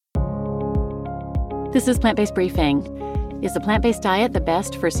This is Plant-Based Briefing. Is a plant-based diet the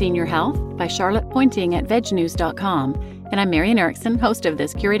best for senior health? By Charlotte Pointing at vegnews.com. And I'm Marian Erickson, host of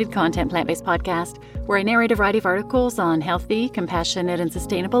this curated content plant-based podcast, where I narrate a variety of articles on healthy, compassionate, and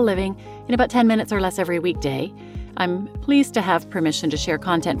sustainable living in about 10 minutes or less every weekday. I'm pleased to have permission to share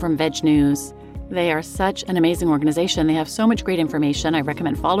content from Veg News. They are such an amazing organization. They have so much great information. I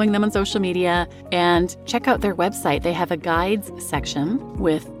recommend following them on social media and check out their website. They have a guides section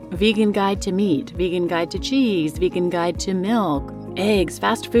with vegan guide to meat, vegan guide to cheese, vegan guide to milk, eggs,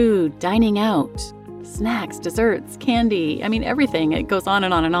 fast food, dining out, snacks, desserts, candy. I mean, everything. It goes on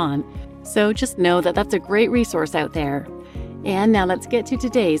and on and on. So just know that that's a great resource out there. And now let's get to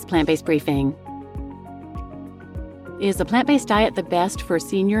today's plant-based briefing. Is a plant-based diet the best for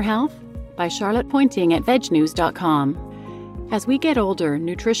senior health? By Charlotte Pointing at vegnews.com. As we get older,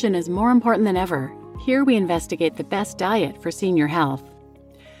 nutrition is more important than ever. Here we investigate the best diet for senior health.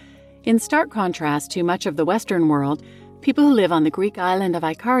 In stark contrast to much of the Western world, people who live on the Greek island of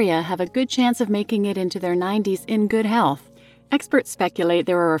Ikaria have a good chance of making it into their 90s in good health. Experts speculate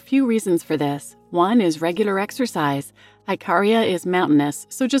there are a few reasons for this. One is regular exercise. Ikaria is mountainous,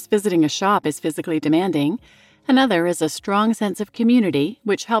 so just visiting a shop is physically demanding. Another is a strong sense of community,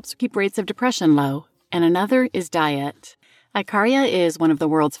 which helps keep rates of depression low. And another is diet. Ikaria is one of the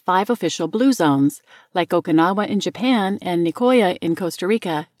world's 5 official blue zones. Like Okinawa in Japan and Nicoya in Costa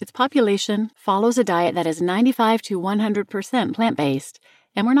Rica, its population follows a diet that is 95 to 100% plant-based.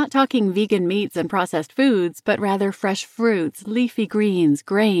 And we're not talking vegan meats and processed foods, but rather fresh fruits, leafy greens,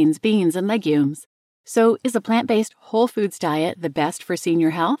 grains, beans, and legumes. So is a plant-based whole foods diet the best for senior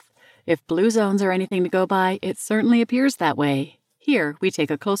health? If blue zones are anything to go by, it certainly appears that way. Here, we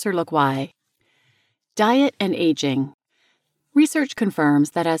take a closer look why. Diet and aging. Research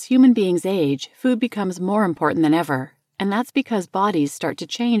confirms that as human beings age, food becomes more important than ever. And that's because bodies start to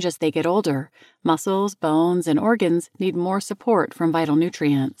change as they get older. Muscles, bones, and organs need more support from vital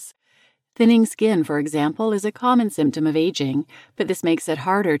nutrients. Thinning skin, for example, is a common symptom of aging, but this makes it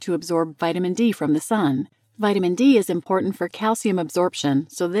harder to absorb vitamin D from the sun. Vitamin D is important for calcium absorption,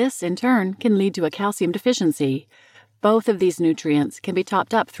 so this, in turn, can lead to a calcium deficiency. Both of these nutrients can be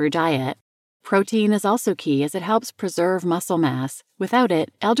topped up through diet. Protein is also key as it helps preserve muscle mass. Without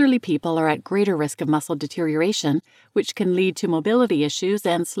it, elderly people are at greater risk of muscle deterioration, which can lead to mobility issues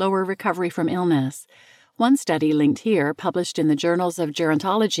and slower recovery from illness. One study linked here, published in the Journals of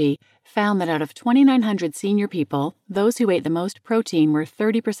Gerontology, found that out of 2,900 senior people, those who ate the most protein were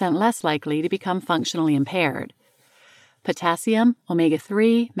 30% less likely to become functionally impaired. Potassium,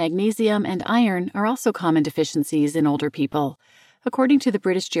 omega-3, magnesium, and iron are also common deficiencies in older people. According to the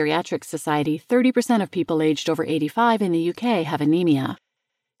British Geriatric Society, 30% of people aged over 85 in the UK have anemia.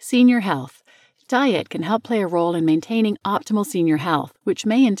 Senior health. Diet can help play a role in maintaining optimal senior health, which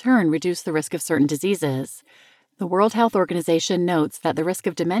may in turn reduce the risk of certain diseases. The World Health Organization notes that the risk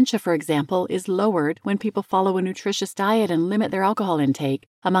of dementia, for example, is lowered when people follow a nutritious diet and limit their alcohol intake,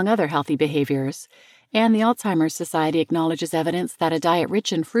 among other healthy behaviors. And the Alzheimer's Society acknowledges evidence that a diet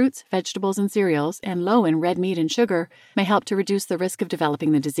rich in fruits, vegetables, and cereals, and low in red meat and sugar, may help to reduce the risk of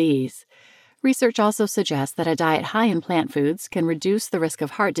developing the disease. Research also suggests that a diet high in plant foods can reduce the risk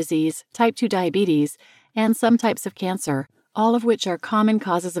of heart disease, type 2 diabetes, and some types of cancer, all of which are common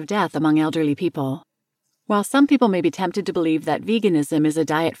causes of death among elderly people. While some people may be tempted to believe that veganism is a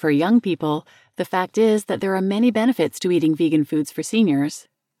diet for young people, the fact is that there are many benefits to eating vegan foods for seniors.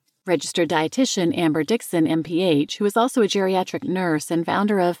 Registered dietitian Amber Dixon, MPH, who is also a geriatric nurse and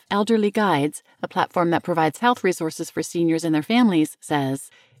founder of Elderly Guides, a platform that provides health resources for seniors and their families,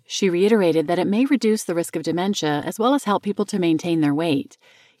 says, she reiterated that it may reduce the risk of dementia as well as help people to maintain their weight.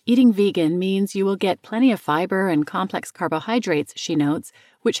 Eating vegan means you will get plenty of fiber and complex carbohydrates, she notes,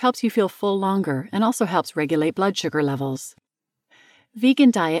 which helps you feel full longer and also helps regulate blood sugar levels. Vegan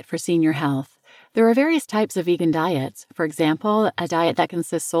diet for senior health. There are various types of vegan diets. For example, a diet that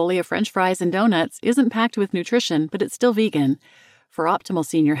consists solely of French fries and donuts isn't packed with nutrition, but it's still vegan. For optimal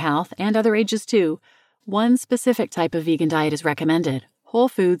senior health, and other ages too, one specific type of vegan diet is recommended. Whole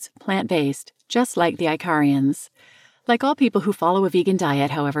foods, plant-based, just like the Ikarians. Like all people who follow a vegan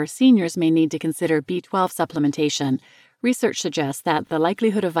diet, however, seniors may need to consider B12 supplementation. Research suggests that the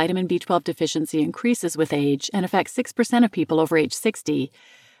likelihood of vitamin B12 deficiency increases with age and affects 6% of people over age 60.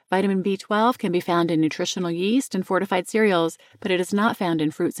 Vitamin B12 can be found in nutritional yeast and fortified cereals, but it is not found in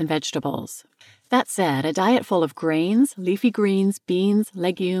fruits and vegetables. That said, a diet full of grains, leafy greens, beans,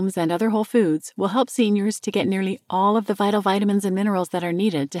 legumes, and other whole foods will help seniors to get nearly all of the vital vitamins and minerals that are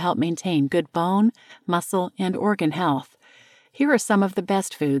needed to help maintain good bone, muscle, and organ health. Here are some of the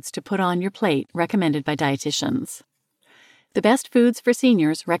best foods to put on your plate recommended by dietitians. The best foods for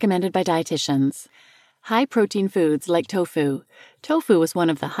seniors recommended by dietitians. High-protein foods like tofu. Tofu is one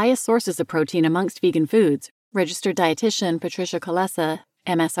of the highest sources of protein amongst vegan foods. Registered dietitian Patricia Kulesa,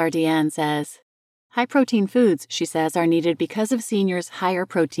 MSRDN, says, high-protein foods, she says, are needed because of seniors' higher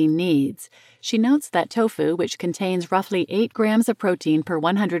protein needs. She notes that tofu, which contains roughly 8 grams of protein per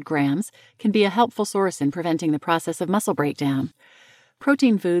 100 grams, can be a helpful source in preventing the process of muscle breakdown.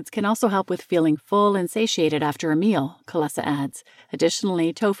 Protein foods can also help with feeling full and satiated after a meal, Kulesa adds.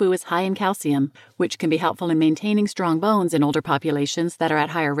 Additionally, tofu is high in calcium, which can be helpful in maintaining strong bones in older populations that are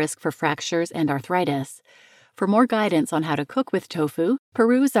at higher risk for fractures and arthritis. For more guidance on how to cook with tofu,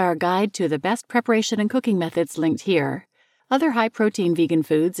 peruse our guide to the best preparation and cooking methods linked here. Other high-protein vegan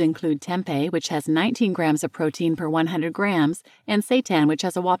foods include tempeh, which has 19 grams of protein per 100 grams, and seitan, which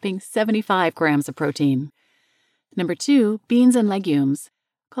has a whopping 75 grams of protein. Number 2, beans and legumes.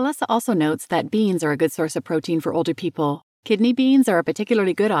 Kulesa also notes that beans are a good source of protein for older people. Kidney beans are a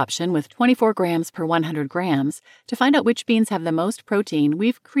particularly good option with 24 grams per 100 grams. To find out which beans have the most protein,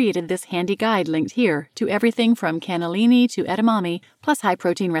 we've created this handy guide linked here to everything from cannellini to edamame, plus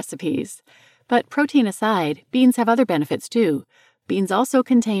high-protein recipes. But protein aside, beans have other benefits too. Beans also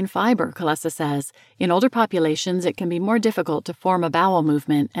contain fiber, Kulesa says. In older populations, it can be more difficult to form a bowel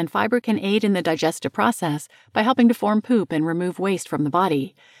movement, and fiber can aid in the digestive process by helping to form poop and remove waste from the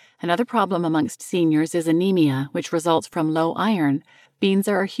body. Another problem amongst seniors is anemia, which results from low iron. Beans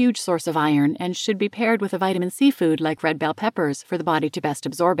are a huge source of iron and should be paired with a vitamin C food like red bell peppers for the body to best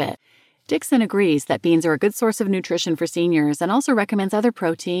absorb it. Dixon agrees that beans are a good source of nutrition for seniors and also recommends other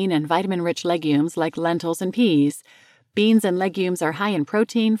protein and vitamin-rich legumes like lentils and peas. Beans and legumes are high in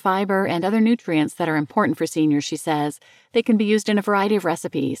protein, fiber, and other nutrients that are important for seniors, she says. They can be used in a variety of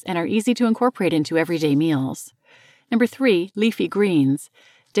recipes and are easy to incorporate into everyday meals. Number 3, leafy greens.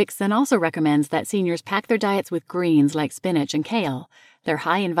 Dixon also recommends that seniors pack their diets with greens like spinach and kale. They're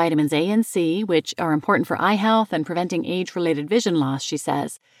high in vitamins A and C, which are important for eye health and preventing age-related vision loss, she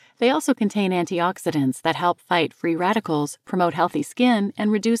says. They also contain antioxidants that help fight free radicals, promote healthy skin,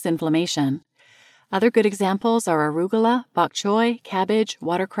 and reduce inflammation. Other good examples are arugula, bok choy, cabbage,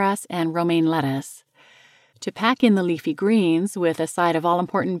 watercress, and romaine lettuce. To pack in the leafy greens with a side of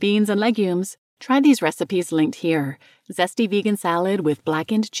all-important beans and legumes, try these recipes linked here. Zesty vegan salad with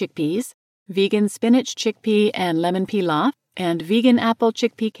blackened chickpeas, vegan spinach, chickpea, and lemon pilaf, and vegan apple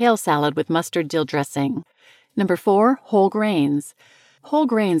chickpea kale salad with mustard dill dressing. Number 4, whole grains. Whole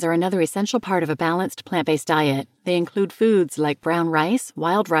grains are another essential part of a balanced plant-based diet. They include foods like brown rice,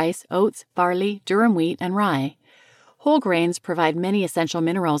 wild rice, oats, barley, durum wheat, and rye. Whole grains provide many essential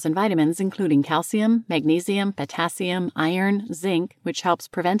minerals and vitamins, including calcium, magnesium, potassium, iron, zinc, which helps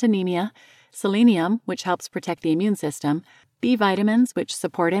prevent anemia, selenium, which helps protect the immune system, B vitamins, which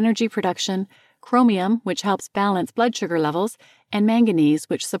support energy production, chromium, which helps balance blood sugar levels, and manganese,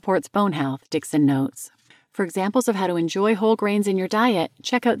 which supports bone health, Dixon notes. For examples of how to enjoy whole grains in your diet,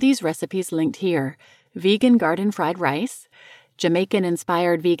 check out these recipes linked here. Vegan garden fried rice,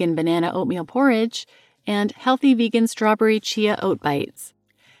 Jamaican-inspired vegan banana oatmeal porridge, and healthy vegan strawberry chia oat bites.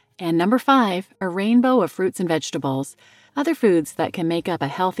 And number 5, a rainbow of fruits and vegetables. Other foods that can make up a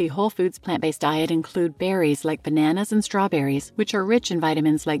healthy whole foods plant-based diet include berries like bananas and strawberries, which are rich in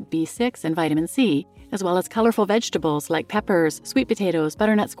vitamins like B6 and vitamin C, as well as colorful vegetables like peppers, sweet potatoes,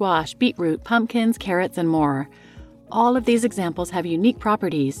 butternut squash, beetroot, pumpkins, carrots, and more. All of these examples have unique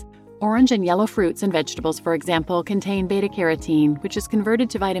properties. Orange and yellow fruits and vegetables, for example, contain beta-carotene, which is converted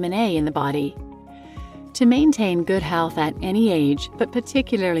to vitamin A in the body. To maintain good health at any age, but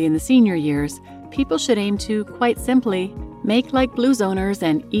particularly in the senior years, people should aim to, quite simply, make like Blue Zoners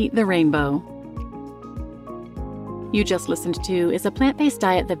and eat the rainbow. You just listened to Is a Plant-Based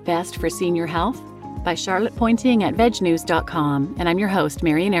Diet the Best for Senior Health? By Charlotte Pointing at VegNews.com, and I'm your host,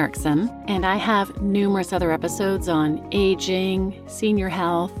 Marian Erickson, and I have numerous other episodes on aging, senior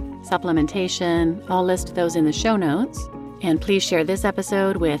health, supplementation. I'll list those in the show notes. And please share this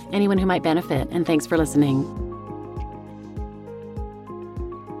episode with anyone who might benefit, and thanks for listening.